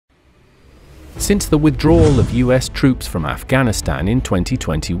since the withdrawal of US troops from Afghanistan in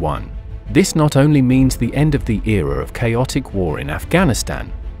 2021. This not only means the end of the era of chaotic war in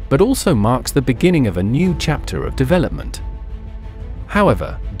Afghanistan, but also marks the beginning of a new chapter of development.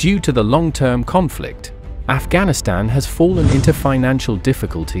 However, due to the long-term conflict, Afghanistan has fallen into financial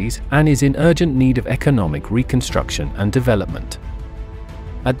difficulties and is in urgent need of economic reconstruction and development.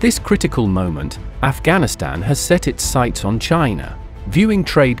 At this critical moment, Afghanistan has set its sights on China, viewing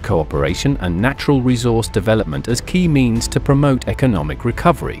trade cooperation and natural resource development as key means to promote economic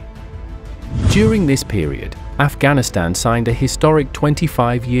recovery. During this period, Afghanistan signed a historic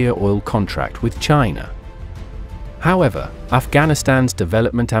 25-year oil contract with China. However, Afghanistan's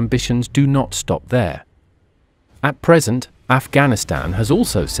development ambitions do not stop there. At present, Afghanistan has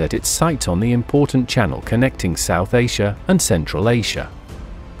also set its sights on the important channel connecting South Asia and Central Asia.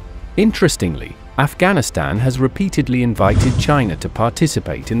 Interestingly, Afghanistan has repeatedly invited China to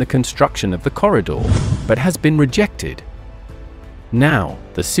participate in the construction of the corridor, but has been rejected. Now,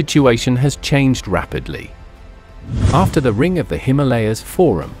 the situation has changed rapidly. After the Ring of the Himalayas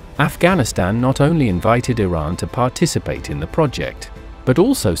Forum, Afghanistan not only invited Iran to participate in the project, but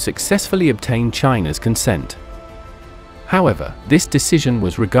also successfully obtained China's consent. However, this decision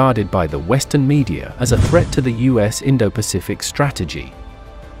was regarded by the Western media as a threat to the US Indo-Pacific strategy.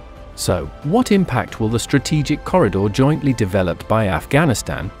 So, what impact will the strategic corridor jointly developed by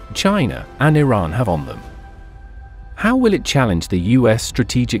Afghanistan, China, and Iran have on them? How will it challenge the US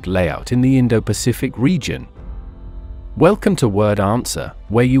strategic layout in the Indo-Pacific region? Welcome to Word Answer,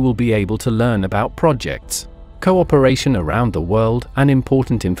 where you will be able to learn about projects, cooperation around the world, and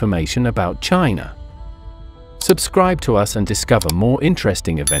important information about China. Subscribe to us and discover more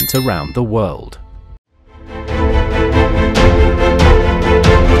interesting events around the world.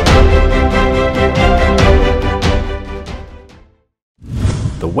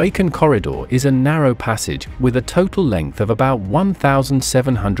 The Wakhan Corridor is a narrow passage with a total length of about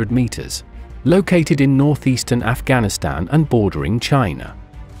 1,700 meters, located in northeastern Afghanistan and bordering China.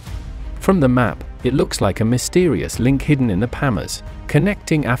 From the map, it looks like a mysterious link hidden in the Pampas,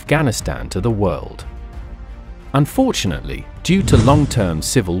 connecting Afghanistan to the world. Unfortunately, due to long-term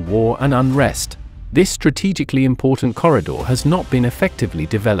civil war and unrest, this strategically important corridor has not been effectively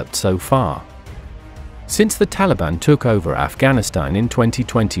developed so far. Since the Taliban took over Afghanistan in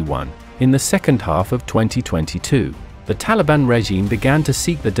 2021, in the second half of 2022, the Taliban regime began to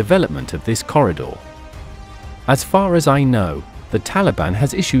seek the development of this corridor. As far as I know, the Taliban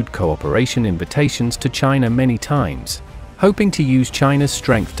has issued cooperation invitations to China many times, hoping to use China's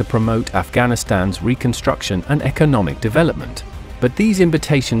strength to promote Afghanistan's reconstruction and economic development, but these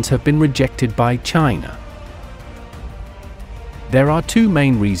invitations have been rejected by China. There are two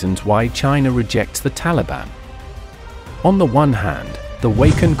main reasons why China rejects the Taliban. On the one hand, the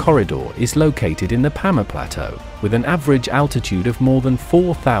Wakhan Corridor is located in the Pamir Plateau, with an average altitude of more than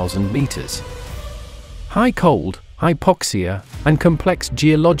 4,000 meters. High cold, hypoxia, and complex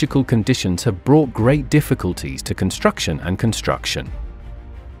geological conditions have brought great difficulties to construction.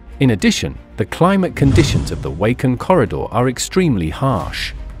 In addition, the climate conditions of the Wakhan Corridor are extremely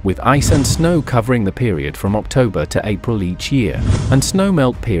harsh, with ice and snow covering the period from October to April each year, and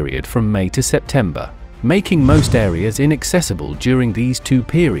snowmelt period from May to September, making most areas inaccessible during these two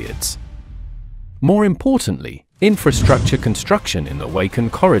periods. More importantly, infrastructure construction in the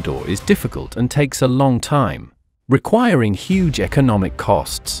Wakhan Corridor is difficult and takes a long time, requiring huge economic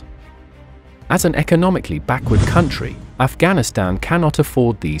costs. As an economically backward country, Afghanistan cannot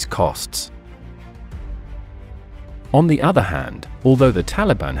afford these costs. On the other hand, although the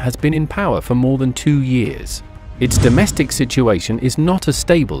Taliban has been in power for more than 2 years, its domestic situation is not as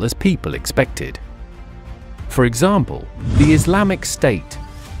stable as people expected. For example, the Islamic State,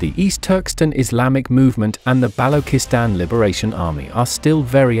 the East Turkestan Islamic Movement, and the Balochistan Liberation Army are still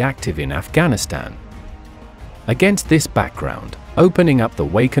very active in Afghanistan. Against this background, opening up the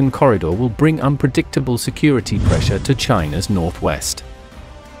Wakhan Corridor will bring unpredictable security pressure to China's northwest.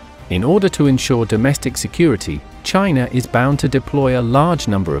 In order to ensure domestic security, China is bound to deploy a large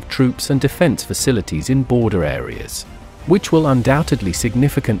number of troops and defense facilities in border areas, which will undoubtedly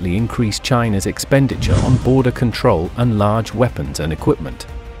significantly increase China's expenditure on border control and large weapons and equipment.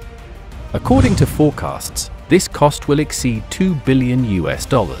 According to forecasts, this cost will exceed $2 billion.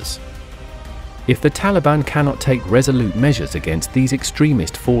 If the Taliban cannot take resolute measures against these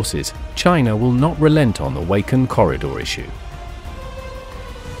extremist forces, China will not relent on the Wakhan Corridor issue.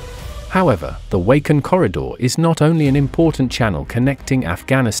 However, the Wakhan Corridor is not only an important channel connecting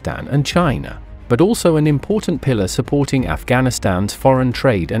Afghanistan and China, but also an important pillar supporting Afghanistan's foreign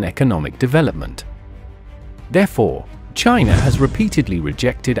trade and economic development. Therefore, China has repeatedly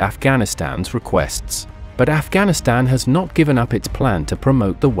rejected Afghanistan's requests, but Afghanistan has not given up its plan to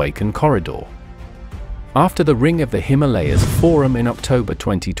promote the Wakhan Corridor. After the Ring of the Himalayas Forum in October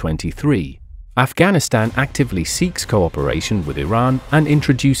 2023, Afghanistan actively seeks cooperation with Iran and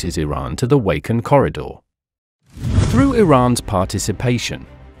introduces Iran to the Wakhan Corridor. Through Iran's participation,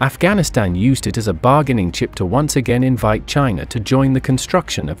 Afghanistan used it as a bargaining chip to once again invite China to join the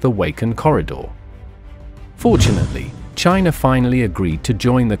construction of the Wakhan Corridor. Fortunately, China finally agreed to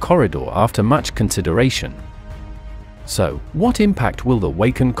join the corridor after much consideration. So, what impact will the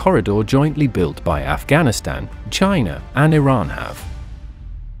Wakhan Corridor jointly built by Afghanistan, China, and Iran have?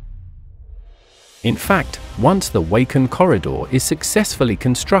 In fact, once the Wakhan Corridor is successfully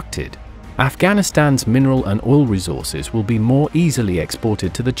constructed, Afghanistan's mineral and oil resources will be more easily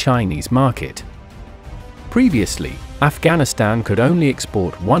exported to the Chinese market. Previously, Afghanistan could only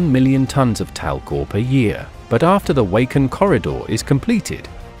export 1 million tons of talc ore per year, but after the Wakhan Corridor is completed,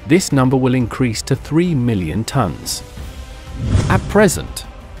 this number will increase to 3 million tons. At present,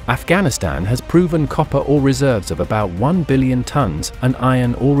 Afghanistan has proven copper ore reserves of about 1 billion tons and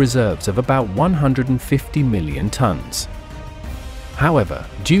iron ore reserves of about 150 million tons. However,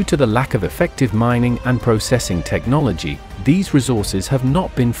 due to the lack of effective mining and processing technology, these resources have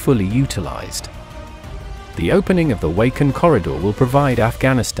not been fully utilized. The opening of the Wakhan Corridor will provide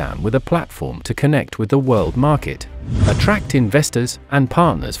Afghanistan with a platform to connect with the world market, attract investors and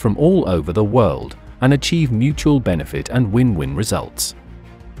partners from all over the world, and achieve mutual benefit and win-win results.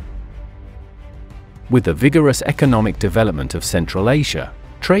 With the vigorous economic development of Central Asia,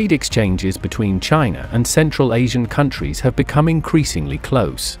 trade exchanges between China and Central Asian countries have become increasingly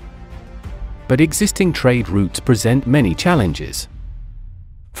close. But existing trade routes present many challenges.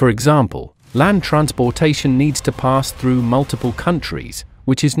 For example, land transportation needs to pass through multiple countries,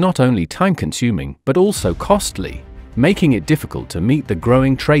 which is not only time-consuming but also costly, making it difficult to meet the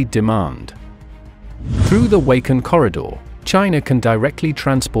growing trade demand. Through the Wakhan Corridor, China can directly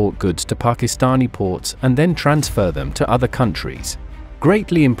transport goods to Pakistani ports and then transfer them to other countries,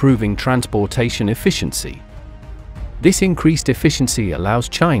 greatly improving transportation efficiency. This increased efficiency allows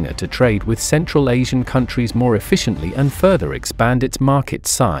China to trade with Central Asian countries more efficiently and further expand its market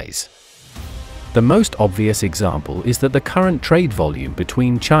size. The most obvious example is that the current trade volume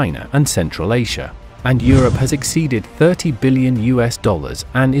between China and Central Asia and Europe has exceeded $30 billion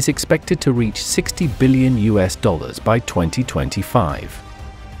and is expected to reach $60 billion by 2025.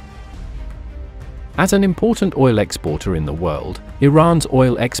 As an important oil exporter in the world, Iran's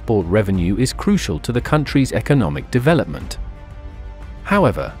oil export revenue is crucial to the country's economic development.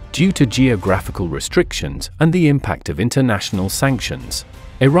 However, due to geographical restrictions and the impact of international sanctions,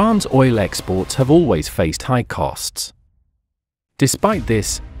 Iran's oil exports have always faced high costs. Despite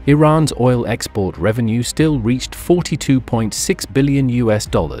this, Iran's oil export revenue still reached $42.6 billion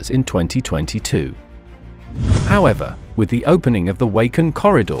in 2022. However, with the opening of the Wakhan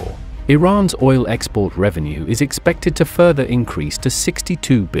Corridor, Iran's oil export revenue is expected to further increase to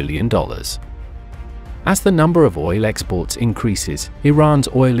 $62 billion. As the number of oil exports increases, Iran's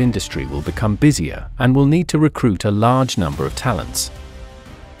oil industry will become busier and will need to recruit a large number of talents.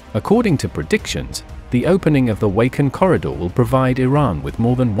 According to predictions, the opening of the Wakhan Corridor will provide Iran with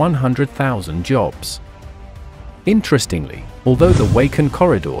more than 100,000 jobs. Interestingly, although the Wakhan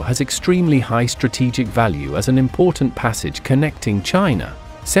Corridor has extremely high strategic value as an important passage connecting China,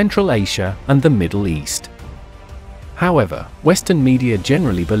 Central Asia, and the Middle East. However, Western media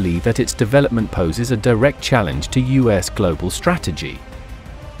generally believe that its development poses a direct challenge to US global strategy,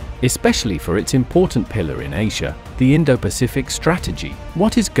 especially for its important pillar in Asia, the Indo-Pacific strategy.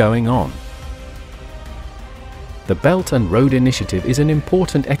 What is going on? The Belt and Road Initiative is an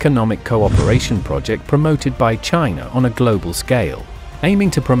important economic cooperation project promoted by China on a global scale,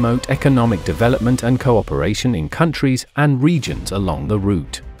 aiming to promote economic development and cooperation in countries and regions along the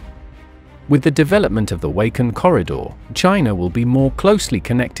route. With the development of the Wakhan Corridor, China will be more closely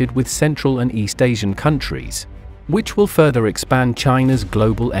connected with Central and East Asian countries, which will further expand China's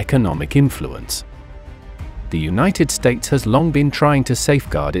global economic influence. The United States has long been trying to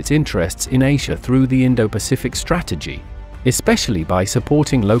safeguard its interests in Asia through the Indo-Pacific strategy, especially by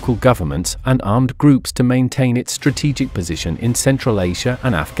supporting local governments and armed groups to maintain its strategic position in Central Asia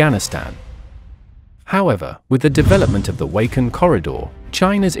and Afghanistan. However, with the development of the Wakhan Corridor,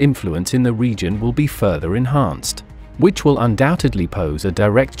 China's influence in the region will be further enhanced, which will undoubtedly pose a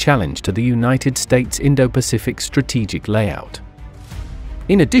direct challenge to the United States' Indo-Pacific strategic layout.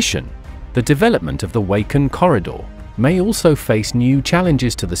 In addition, the development of the Wakhan Corridor may also face new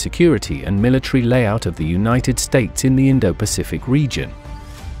challenges to the security and military layout of the United States in the Indo-Pacific region.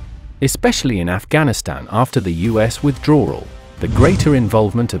 especially in Afghanistan after the US withdrawal. The greater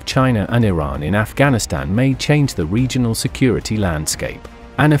involvement of China and Iran in Afghanistan may change the regional security landscape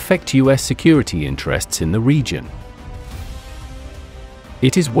and affect US security interests in the region.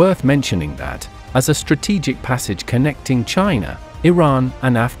 It is worth mentioning that, as a strategic passage connecting China, Iran,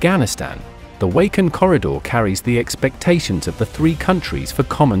 and Afghanistan, the Wakan Corridor carries the expectations of the three countries for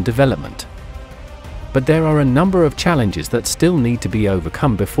common development. But there are a number of challenges that still need to be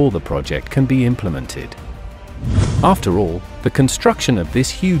overcome before the project can be implemented. After all, the construction of this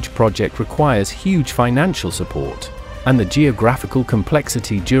huge project requires huge financial support, and the geographical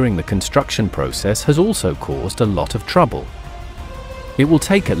complexity during the construction process has also caused a lot of trouble. It will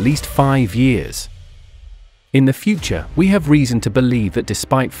take at least 5 years. In the future, we have reason to believe that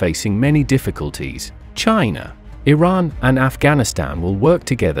despite facing many difficulties, China, Iran, and Afghanistan will work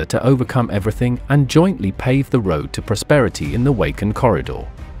together to overcome everything and jointly pave the road to prosperity in the Wakan Corridor.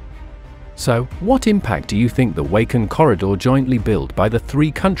 So, what impact do you think the Wakan Corridor jointly built by the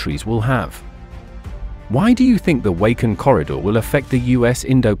three countries will have? Why do you think the Wakan Corridor will affect the US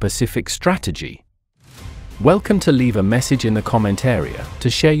Indo-Pacific strategy? Welcome to leave a message in the comment area to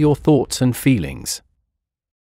share your thoughts and feelings.